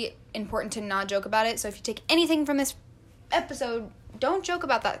really important to not joke about it. So if you take anything from this episode, don't joke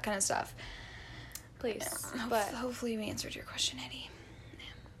about that kind of stuff. Please. But hopefully we answered your question, Eddie.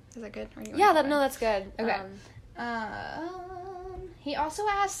 Is that good? That's good. Okay. He also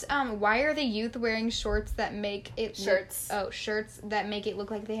asked, why are the youth wearing shorts that make it shirts that make it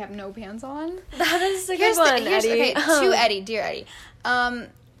look like they have no pants on? That is a good one, Eddie. Okay, to Eddie, dear Eddie.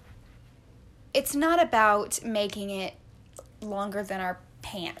 It's not about making it longer than our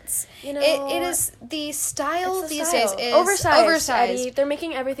pants. You know, it is the style these days is oversized. Eddie. They're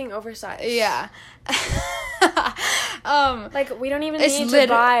making everything oversized. Yeah. Like, we don't even need to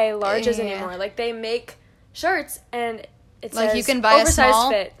buy larges anymore. Like, they make shirts and it says you can buy a small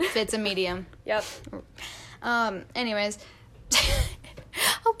fit. Fits a medium. Yep. Anyways.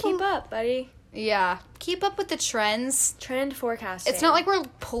 Keep up, buddy. Yeah. Keep up with the trends. Trend forecasting. It's not like we're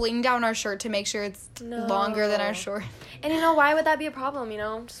pulling down our shirt to make sure it's longer than our short. And why would that be a problem,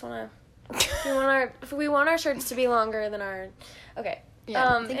 Just want to... if we want our shirts to be longer than our... Okay.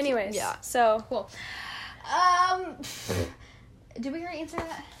 Yeah. Anyways. Yeah. So... Cool. Did we already answer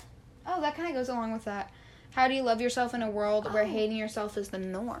that? Oh, that kind of goes along with that. How do you love yourself in a world where hating yourself is the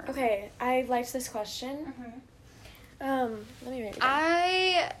norm? Okay, I liked this question. Mm-hmm. Let me read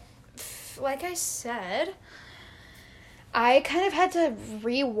it. Like I said, I kind of had to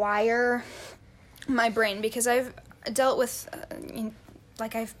rewire my brain because I've dealt with,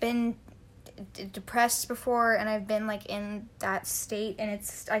 I've been depressed before, and I've been, like, in that state, and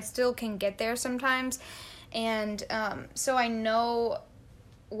I still can get there sometimes, and, so I know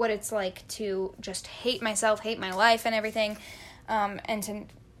what it's like to just hate myself, hate my life and everything, and to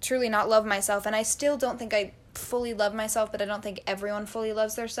truly not love myself. And I still don't think I fully love myself, but I don't think everyone fully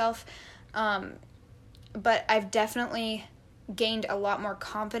loves their self. But I've definitely gained a lot more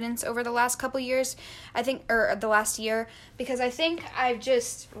confidence over the last couple years, I think, or the last year, because I think I've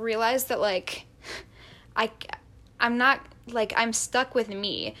just realized that, like, I'm not, like, I'm stuck with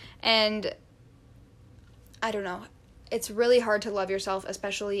me, and I don't know. It's really hard to love yourself,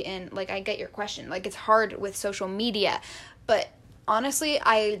 especially in, like, I get your question. Like, it's hard with social media. But honestly,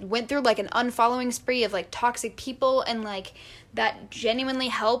 I went through, like, an unfollowing spree of, like, toxic people, and, like, that genuinely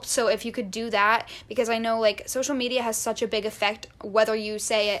helped. So if you could do that, because I know, like, social media has such a big effect, whether you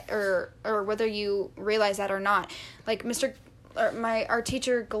say it or whether you realize that or not. Like, our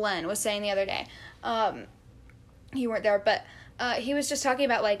teacher, Glenn, was saying the other day, you weren't there, but he was just talking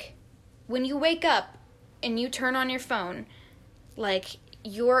about, like, when you wake up, and you turn on your phone, like,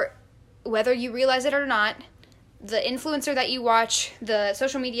 whether you realize it or not, the influencer that you watch, the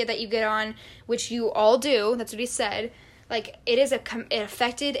social media that you get on, which you all do, that's what he said, like, it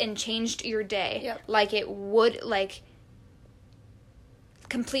affected and changed your day. Yep. Like, it would, like,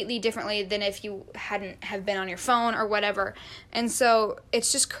 completely differently than if you hadn't have been on your phone or whatever. And so,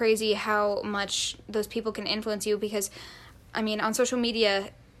 it's just crazy how much those people can influence you, because, I mean, on social media,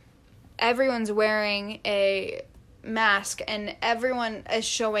 everyone's wearing a mask, and everyone is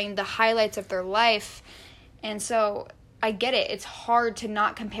showing the highlights of their life, and so I get it. It's hard to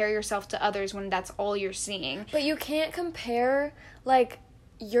not compare yourself to others when that's all you're seeing. But you can't compare, like,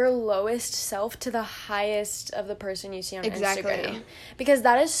 your lowest self to the highest of the person you see on Instagram. Because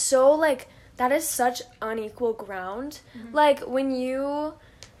that is so, like, that is such unequal ground. Mm-hmm. Like, when you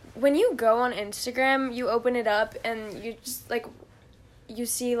go on Instagram, you open it up, and you just, like, you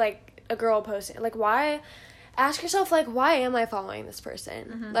see, like, a girl posting, like, ask yourself, like, why am I following this person?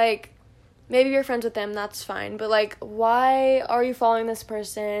 Mm-hmm. Like, maybe you're friends with them, that's fine, but, like, why are you following this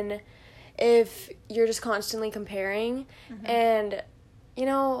person if you're just constantly comparing? Mm-hmm. And,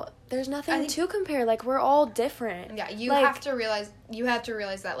 there's nothing to compare. Like, we're all different. Yeah, you have to realize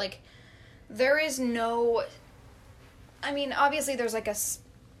that, like, there is no, I mean, obviously there's, like,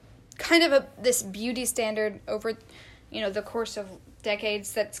 kind of this beauty standard over, the course of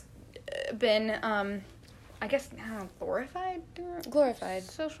decades that's been I guess, I don't know, glorified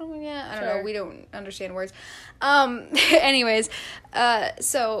social media. I don't Sure. know. We don't understand words. Anyways,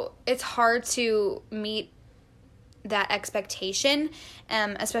 so it's hard to meet that expectation,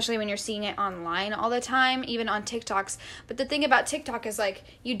 especially when you're seeing it online all the time, even on TikToks. But the thing about TikTok is, like,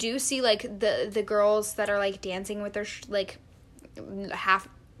 you do see, like, the girls that are, like, dancing with their like half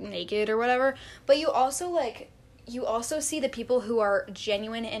naked or whatever, but you also see the people who are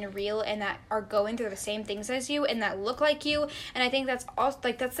genuine and real and that are going through the same things as you and that look like you. And I think that's also,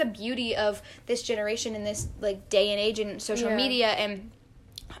 like, that's the beauty of this generation and this, like, day and age in social media and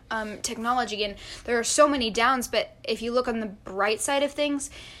technology. And there are so many downs, but if you look on the bright side of things,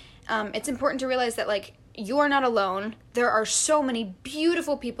 it's important to realize that, like, you are not alone. There are so many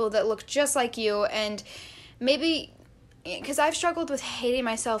beautiful people that look just like you, and maybe because I've struggled with hating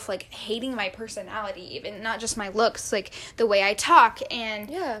myself, like hating my personality, even not just my looks, like the way I talk and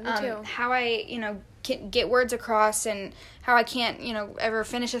me too. how I, can get words across, and how I can't, ever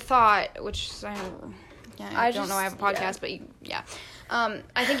finish a thought, which I don't know I have a podcast, but yeah.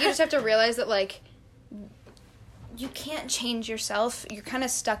 I think you just have to realize that, like, you can't change yourself. You're kind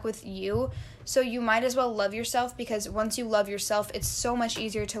of stuck with you. So you might as well love yourself, because once you love yourself, it's so much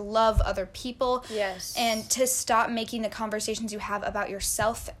easier to love other people. Yes. And to stop making the conversations you have about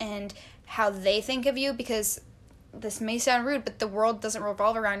yourself and how they think of you, because this may sound rude, but the world doesn't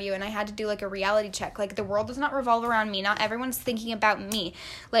revolve around you. And I had to do, like, a reality check. Like, the world does not revolve around me. Not everyone's thinking about me.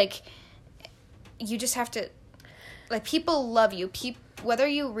 Like, you just have to, like, people love you. Whether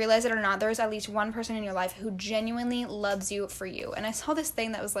you realize it or not, there's at least one person in your life who genuinely loves you for you. And I saw this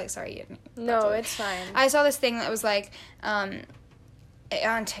thing that was like, sorry. No, it's fine. I saw this thing that was like, on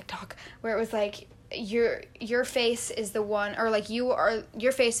TikTok, where it was like, your face is the one, or like your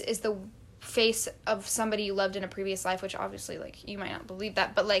face is the face of somebody you loved in a previous life, which obviously, like, you might not believe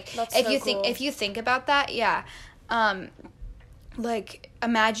that, but, like, if you think about that, yeah, like,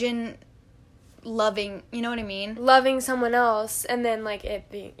 imagine loving, you know what I mean? Loving someone else and then, like,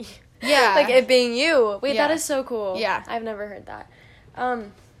 it being yeah, like it being you. Wait, yeah. that is so cool. Yeah, I've never heard that.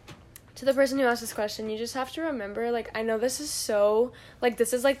 To the person who asked this question, you just have to remember, like, I know this is so, like,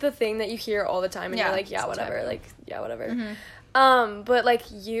 this is, like, the thing that you hear all the time, and you're like, yeah, whatever, taboo. Like, yeah, whatever. Mm-hmm. But, like,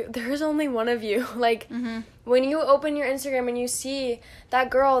 there's only one of you. Like, when you open your Instagram and you see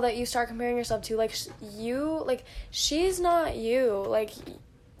that girl that you start comparing yourself to, like, she's not you. Like,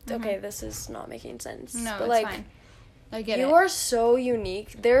 okay, this is not making sense. No, but, it's like, fine. I get it. You are so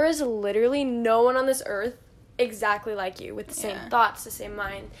unique. There is literally no one on this earth exactly like you, with the same thoughts, the same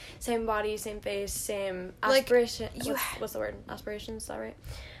mind, same body, same face, same aspiration. Like, what's the word? Aspirations, is that right?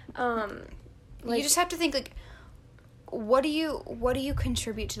 Like, you just have to think, like, what do you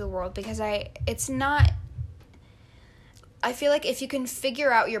contribute to the world? Because it's not. I feel like if you can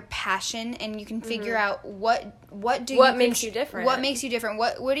figure out your passion and you can figure out what makes you different,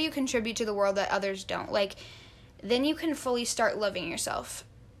 what do you contribute to the world that others don't, like, then you can fully start loving yourself.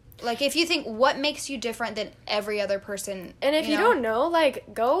 Like, if you think what makes you different than every other person, and if you don't know,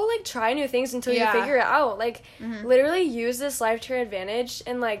 like, go, like, try new things until you figure it out. Like, literally use this life to your advantage.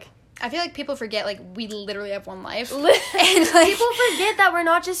 And, like, I feel like people forget, like, we literally have one life. And, like, people forget that we're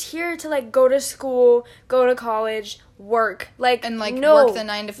not just here to, like, go to school, go to college, work, like, and, like, no, work the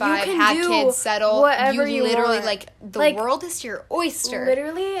 9 to 5, have kids, settle, whatever you literally want. Like, the world is your oyster,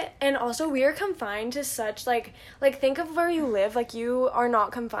 literally. And also, we are confined to such, like, think of where you live. Like, you are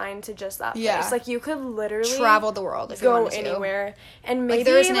not confined to just that place. Like, you could literally travel the world if you wanted to. Go anywhere, and maybe, like,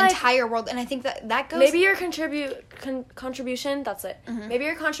 there's an entire world. And I think that goes, maybe your contribution, that's it, maybe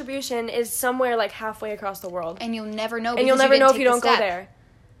your contribution is somewhere, like, halfway across the world, and you'll never know, and you'll never know if you don't go there.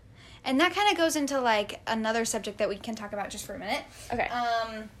 And that kind of goes into, like, another subject that we can talk about just for a minute. Okay.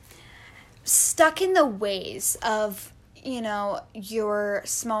 Stuck in the ways of, your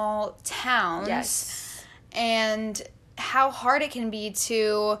small towns. Yes. And how hard it can be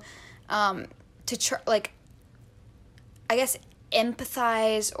to I guess,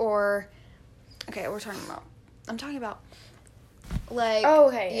 empathize or... Okay, I'm talking about, like... Oh,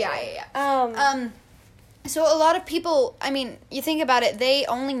 okay. Yeah. So a lot of people, I mean, you think about it, they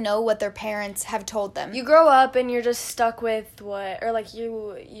only know what their parents have told them. You grow up and you're just stuck with what, or, like,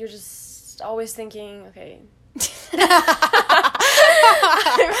 you're just always thinking, okay. I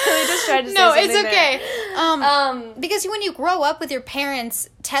really just tried to say something. No, it's okay. Because when you grow up with your parents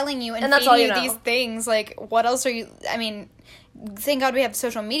telling you and feeding you these things, like, what else are you, I mean, thank God we have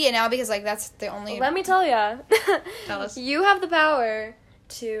social media now, because, like, that's the only... Let me tell ya. Tell us. You have the power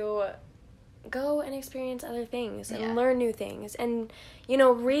to go and experience other things and Yeah. learn new things and, you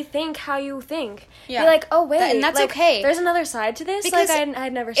know, rethink how you think. Yeah. Be like, oh, wait. And that's like, okay. There's another side to this. Because like,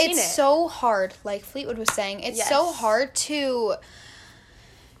 I'd never seen it. It's so hard, like Fleetwood was saying, it's so Yes. hard to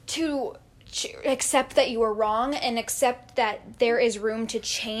accept that you were wrong and accept that there is room to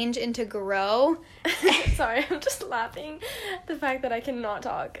change and to grow. Sorry, I'm just laughing at the fact that I cannot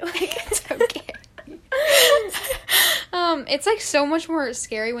talk. Like, It's okay. It's like so much more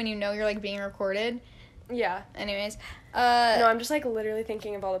scary when you know you're like being recorded. yeah. Anyways, No, I'm just like literally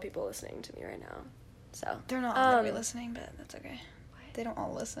thinking of all the people listening to me right now. So they're not all gonna be listening, but that's okay. They don't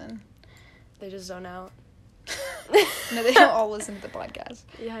all listen. they just zone out. No, they don't all listen to the podcast.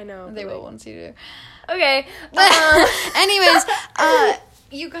 Yeah, I know. They but, will once you do. Okay. Anyways,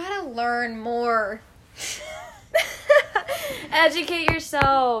 you gotta learn more. Educate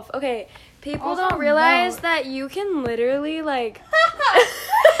yourself. Okay. People Also don't realize vote. that you can literally like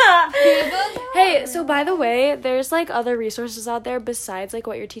People Hey, so by the way, there's like other resources out there besides like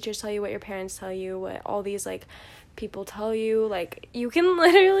what your teachers tell you, what your parents tell you, what all these like people tell you. Like you can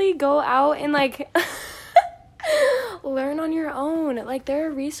literally go out and like learn on your own. Like there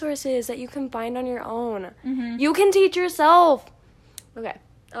are resources that you can find on your own. Mhm. You can teach yourself. Okay.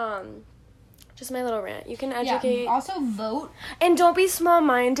 Just my little rant. You can educate. Yeah. Also vote. And don't be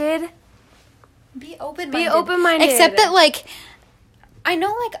small-minded. Be open-minded. Be open-minded. Except that, like, I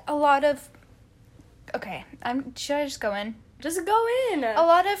know, like, a lot of... Okay, should I just go in? Just go in. A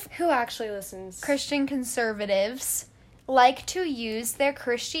lot of Who actually listens? Christian conservatives like to use their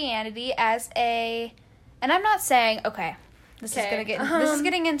Christianity as a... And I'm not saying... Okay, this is gonna get... this is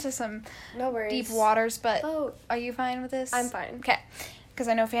getting into some No worries. deep waters, but Oh, are you fine with this? I'm fine. Okay. Because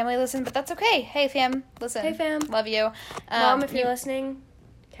I know family listen, but that's okay. Hey, fam, listen. Hey, fam. Love you. Mom, if you're listening.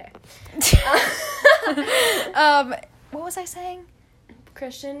 Okay. What was I saying?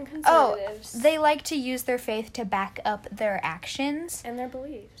 Christian Oh, conservatives. they like to use their faith to back up their actions and their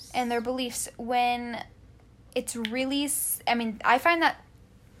beliefs. and their beliefs when it's really... I mean, I find that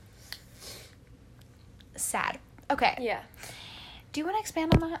sad. Okay. Yeah. Do you want to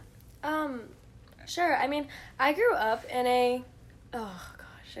expand on that? Sure. I mean, I grew up in a... Oh,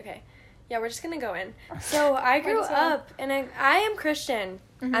 gosh. Okay. Yeah, we're just gonna go in. So, I grew up in a... I am Christian.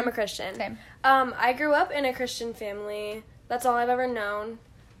 Mhm. I'm a Christian. Same. I grew up in a Christian family. That's all I've ever known.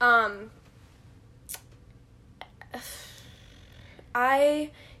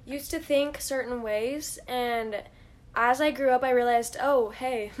 I used to think certain ways, and as I grew up, I realized, oh,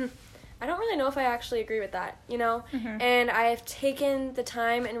 hey, I don't really know if I actually agree with that, you know? Mhm. And I've taken the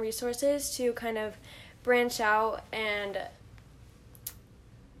time and resources to kind of branch out and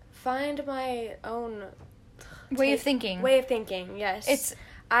find my own Way of thinking. Way of thinking, yes.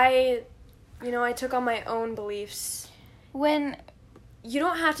 I took on my own beliefs. When... You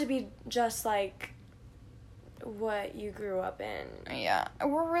don't have to be just like what you grew up in. Yeah,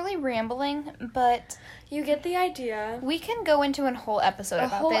 we're really rambling, but You get the idea. we can go into a whole episode A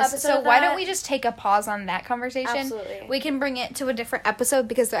about whole this. episode So of why that. don't we just take a pause on that conversation? Absolutely. We can bring it to a different episode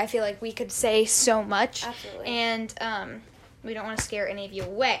because I feel like we could say so much. Absolutely. And we don't want to scare any of you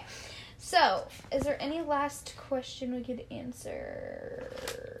away. So, is there any last question we could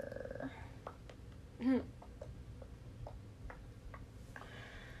answer?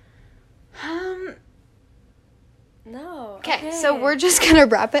 No. Okay, so we're just gonna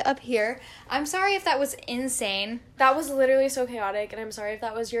wrap it up here. I'm sorry if that was insane. That was literally so chaotic, and I'm sorry if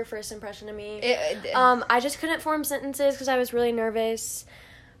that was your first impression of me. I just couldn't form sentences because I was really nervous.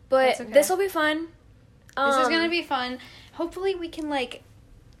 But That's okay. this will be fun. This is gonna be fun. Hopefully we can like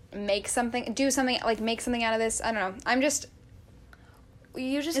make something out of this. I don't know.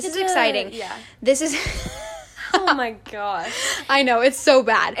 This is exciting. Yeah. This is Oh my gosh. I know, it's so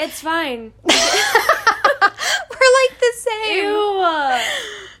bad. It's fine. We're like the same. Ew. I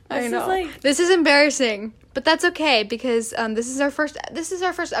This know. is like... This is embarrassing, but that's okay because this is our first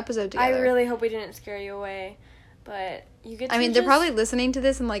episode together. I really hope we didn't scare you away. But you get to I mean, they're probably listening to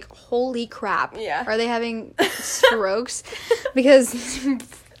this and like, holy crap. Yeah. Are they having strokes? Because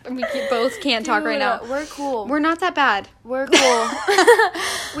we both can't talk right now. We're cool. We're not that bad. We're cool.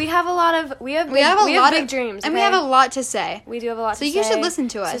 We have big dreams. And we okay? have a lot to say. We do have a lot to say. So you should listen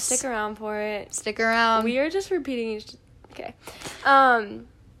to us. So stick around for it. Stick around. We are just repeating each... Okay. And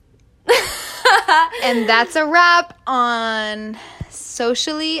that's a wrap on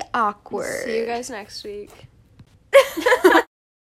Socially Awkward. See you guys next week.